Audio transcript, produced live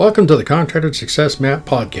Welcome to the Contractor Success Map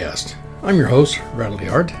podcast. I'm your host, Bradley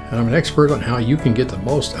Hart, and I'm an expert on how you can get the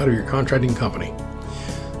most out of your contracting company.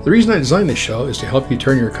 The reason I designed this show is to help you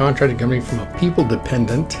turn your contracting company from a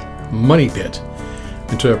people-dependent money pit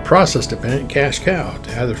into a process-dependent cash cow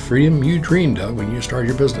to have the freedom you dreamed of when you started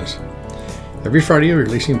your business. Every Friday, we're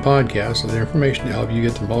releasing podcasts with information to help you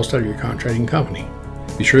get the most out of your contracting company.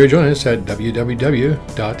 Be sure to join us at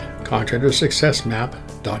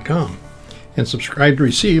www.contractorsuccessmap.com. and subscribe to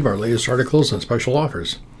receive our latest articles and special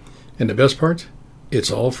offers. And the best part,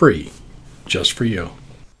 it's all free, just for you.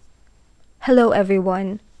 Hello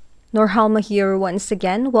everyone, Norhalma here once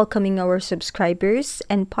again, welcoming our subscribers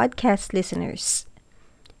and podcast listeners.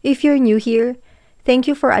 If you're new here, thank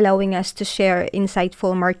you for allowing us to share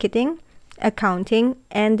insightful marketing, accounting,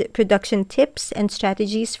 and production tips and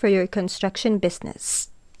strategies for your construction business.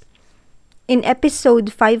 In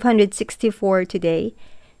episode 564 today,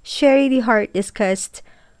 Sherry DeHart discussed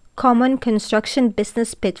common construction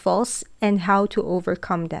business pitfalls and how to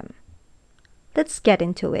overcome them. Let's get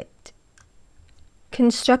into it.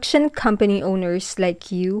 Construction company owners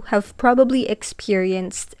like you have probably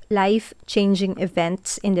experienced life-changing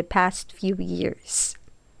events in the past few years,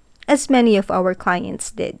 as many of our clients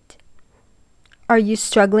did. Are you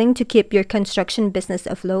struggling to keep your construction business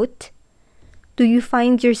afloat? Do you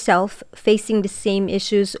find yourself facing the same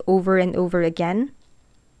issues over and over again?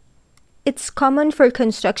 It's common for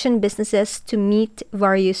construction businesses to meet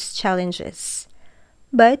various challenges,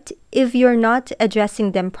 but if you're not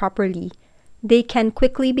addressing them properly, they can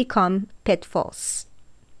quickly become pitfalls.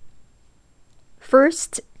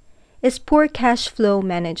 First is poor cash flow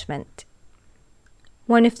management.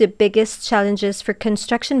 One of the biggest challenges for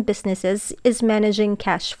construction businesses is managing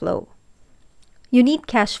cash flow. You need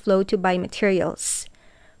cash flow to buy materials,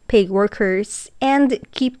 pay workers, and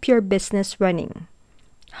keep your business running.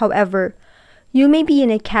 However, you may be in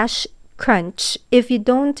a cash crunch if you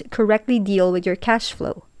don't correctly deal with your cash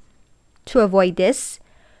flow. To avoid this,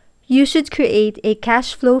 you should create a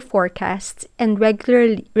cash flow forecast and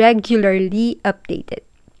regularly update it.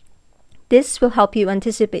 This will help you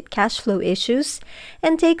anticipate cash flow issues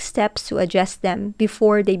and take steps to address them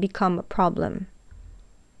before they become a problem.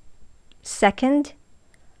 Second,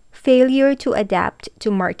 failure to adapt to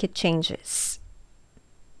market changes.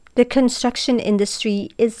 The construction industry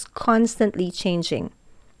is constantly changing,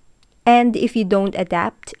 and if you don't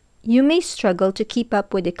adapt, you may struggle to keep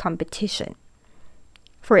up with the competition.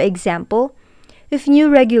 For example, if new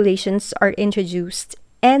regulations are introduced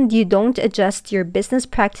and you don't adjust your business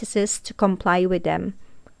practices to comply with them,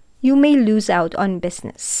 you may lose out on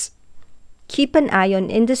business. Keep an eye on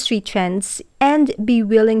industry trends and be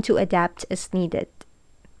willing to adapt as needed.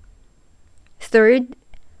 Third,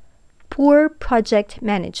 poor project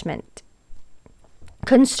management.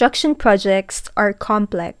 Construction projects are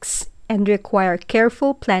complex and require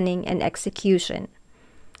careful planning and execution.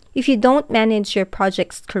 If you don't manage your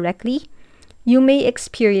projects correctly, you may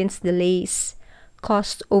experience delays,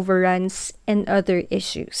 cost overruns, and other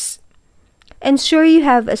issues. Ensure you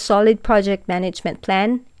have a solid project management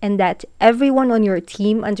plan and that everyone on your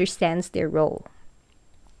team understands their role.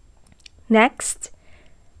 Next,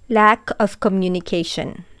 lack of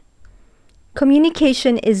communication.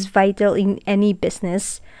 Communication is vital in any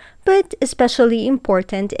business, but especially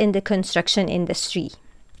important in the construction industry.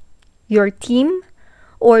 Your team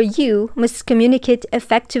or you must communicate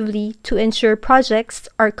effectively to ensure projects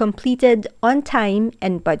are completed on time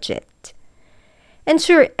and budget.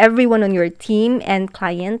 Ensure everyone on your team and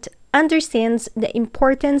client understands the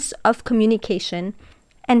importance of communication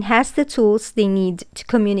and has the tools they need to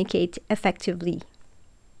communicate effectively.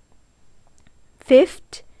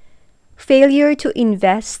 Fifth, failure to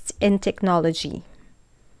invest in technology.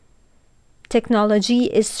 Technology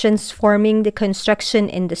is transforming the construction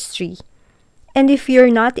industry, and if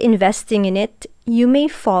you're not investing in it, you may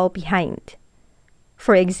fall behind.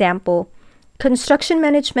 For example, construction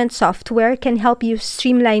management software can help you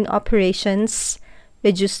streamline operations,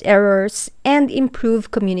 reduce errors, and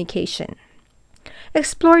improve communication.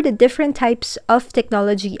 Explore the different types of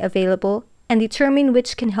technology available and determine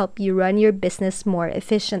which can help you run your business more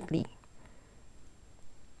efficiently.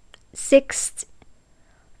 Sixth,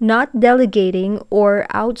 not delegating or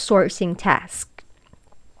outsourcing tasks.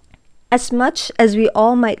 As much as we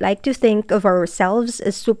all might like to think of ourselves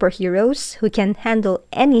as superheroes who can handle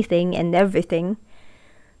anything and everything,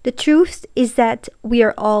 the truth is that we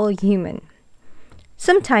are all human.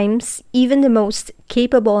 Sometimes, even the most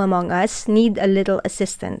capable among us need a little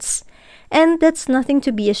assistance, and that's nothing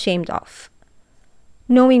to be ashamed of.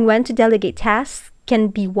 Knowing when to delegate tasks can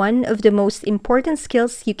be one of the most important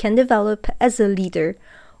skills you can develop as a leader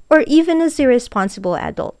or even as a responsible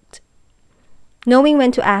adult. Knowing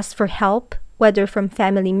when to ask for help, whether from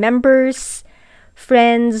family members,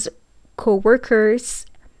 friends, co-workers,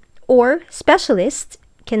 or specialists,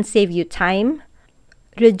 can save you time,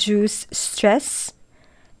 reduce stress,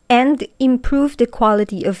 and improve the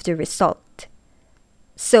quality of the result.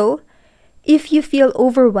 So, if you feel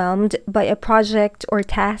overwhelmed by a project or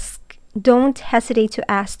task, don't hesitate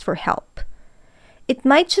to ask for help. It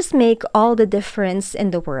might just make all the difference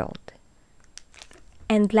in the world.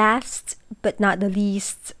 And last but not the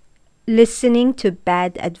least, listening to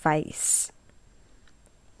bad advice.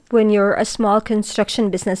 When you're a small construction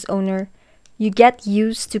business owner, you get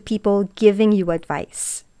used to people giving you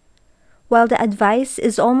advice. While the advice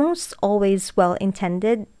is almost always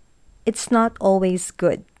well-intended, it's not always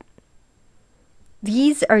good.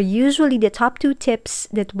 These are usually the top 2 tips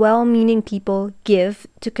that well-meaning people give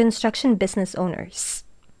to construction business owners.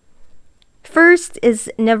 First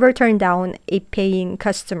is never turn down a paying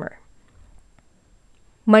customer.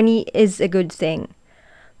 Money is a good thing,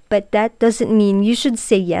 but that doesn't mean you should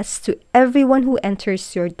say yes to everyone who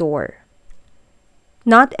enters your door.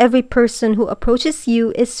 Not every person who approaches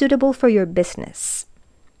you is suitable for your business.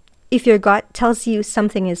 If your gut tells you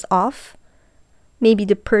something is off, maybe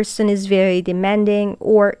the person is very demanding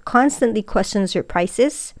or constantly questions your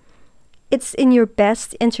prices, it's in your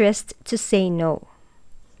best interest to say no.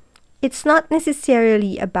 It's not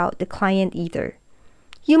necessarily about the client either.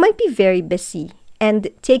 You might be very busy, and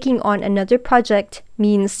taking on another project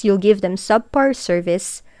means you'll give them subpar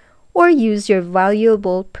service or use your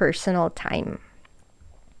valuable personal time.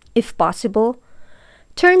 If possible,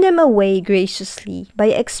 turn them away graciously by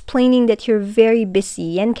explaining that you're very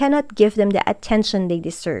busy and cannot give them the attention they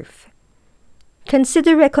deserve.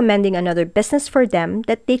 Consider recommending another business for them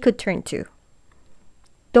that they could turn to.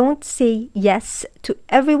 Don't say yes to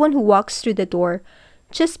everyone who walks through the door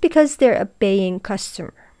just because they're a paying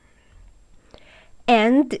customer.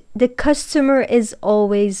 And the customer is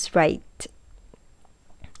always right.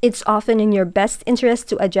 It's often in your best interest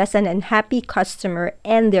to address an unhappy customer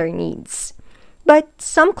and their needs. But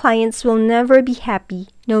some clients will never be happy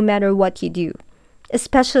no matter what you do,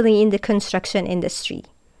 especially in the construction industry.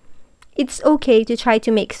 It's okay to try to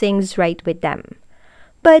make things right with them,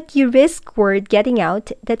 but you risk word getting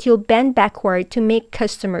out that you'll bend backward to make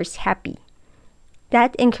customers happy.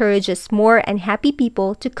 That encourages more unhappy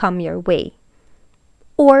people to come your way.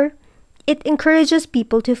 Or it encourages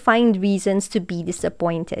people to find reasons to be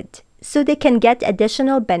disappointed so they can get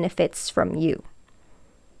additional benefits from you.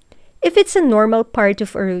 If it's a normal part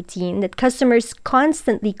of a routine that customers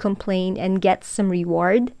constantly complain and get some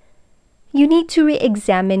reward, you need to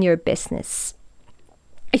re-examine your business.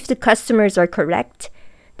 If the customers are correct,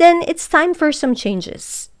 then it's time for some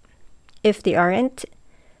changes. If they aren't,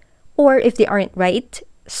 or if they aren't right,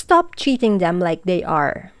 stop treating them like they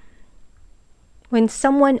are. When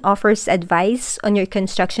someone offers advice on your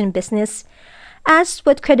construction business, ask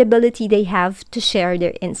what credibility they have to share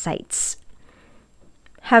their insights.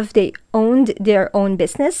 Have they owned their own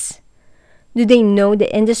business? Do they know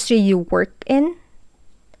the industry you work in?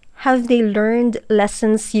 Have they learned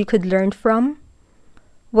lessons you could learn from?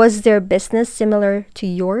 Was their business similar to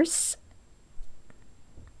yours?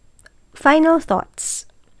 Final thoughts.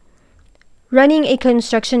 Running a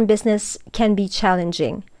construction business can be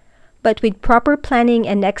challenging, but with proper planning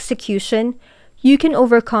and execution, you can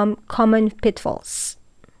overcome common pitfalls.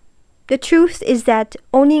 The truth is that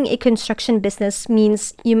owning a construction business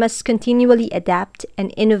means you must continually adapt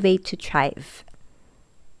and innovate to thrive.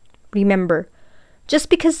 Remember, just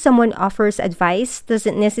because someone offers advice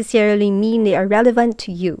doesn't necessarily mean they are relevant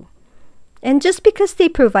to you. And just because they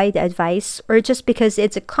provide advice or just because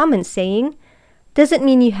it's a common saying doesn't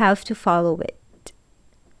mean you have to follow it.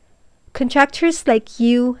 Contractors like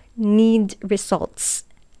you need results,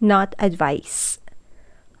 not advice.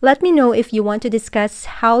 Let me know if you want to discuss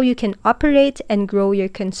how you can operate and grow your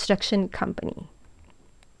construction company.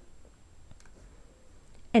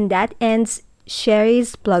 And that ends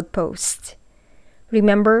Sherry's blog post.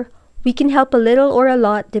 Remember, we can help a little or a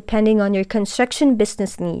lot depending on your construction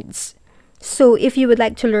business needs. So if you would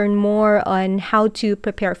like to learn more on how to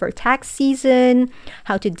prepare for tax season,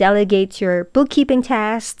 how to delegate your bookkeeping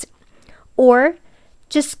tasks, or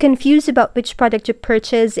just confused about which product to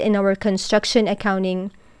purchase in our construction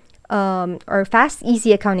accounting or fast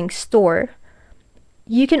easy accounting store,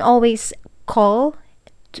 you can always call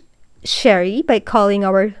Sherry by calling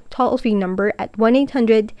our toll-free number at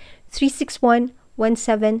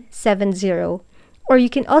 1-800-361-1770, or you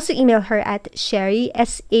can also email her at Sherry,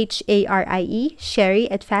 S-H-A-R-I-E, Sherry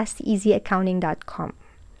at fasteasyaccounting.com.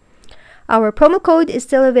 Our promo code is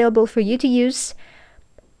still available for you to use.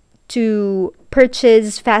 to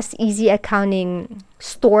purchase Fast Easy Accounting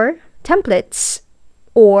store templates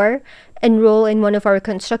or enroll in one of our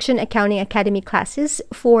Construction Accounting Academy classes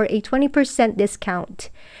for a 20% discount.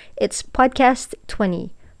 It's Podcast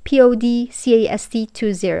 20, PODCAST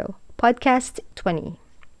 20, Podcast 20.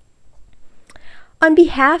 On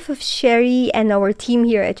behalf of Sherry and our team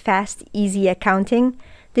here at Fast Easy Accounting,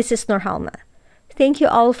 this is Norhalma. Thank you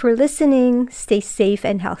all for listening. Stay safe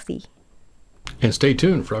and healthy. And stay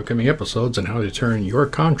tuned for upcoming episodes on how to turn your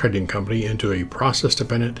contracting company into a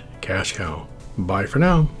process-dependent cash cow. Bye for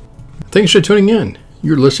now. Thanks for tuning in.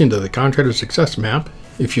 You're listening to the Contractor Success Map.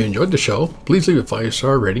 If you enjoyed the show, please leave a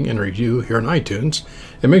 5-star rating and review here on iTunes.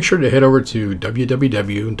 And make sure to head over to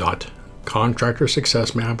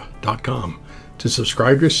www.contractorsuccessmap.com to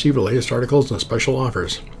subscribe to receive the latest articles and special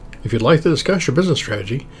offers. If you'd like to discuss your business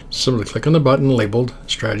strategy, simply click on the button labeled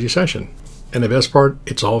Strategy Session. And the best part,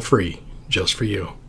 it's all free, just for you.